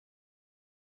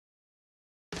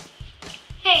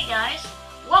Hey guys,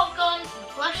 welcome to the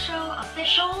Plush Show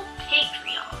official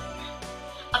Patreon.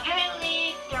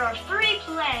 Apparently, there are 3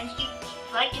 plans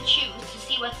you'd like to choose to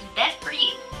see what's best for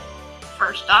you.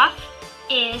 First off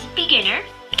is beginner,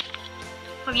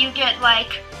 where you get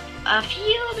like a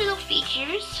few little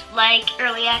features like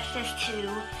early access to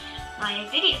my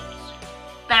videos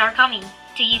that are coming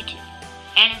to YouTube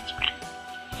and Instagram.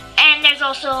 And there's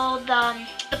also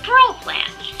the Pro plan.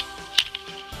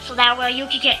 So that way you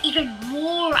can get even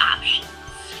more options.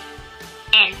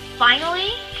 And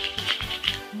finally,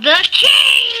 the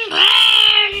King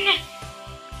plan!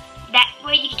 That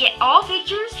way you can get all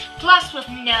features, plus with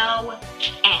no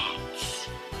ads.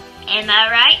 Am I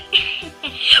right?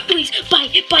 Please, buy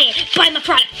my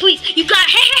product, please. You got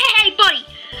it. Hey, buddy.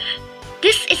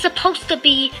 This is supposed to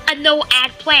be a no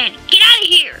ad plan. Get out of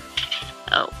here.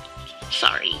 Oh,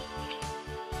 sorry.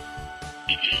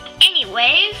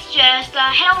 Anyways, just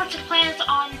head over to the plans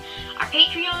on our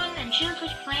Patreon and choose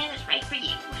which plan is right for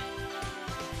you.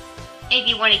 If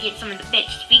you want to get some of the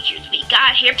best features we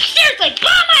got here, seriously,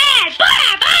 buy my ad!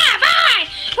 Buy!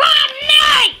 1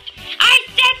 night! I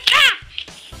said stop!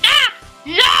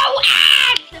 No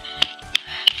ads!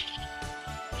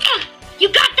 You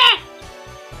got that?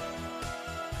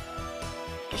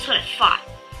 That's what I thought.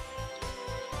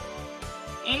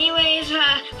 Anyways,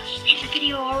 let's just end the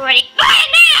video already. Bye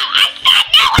now!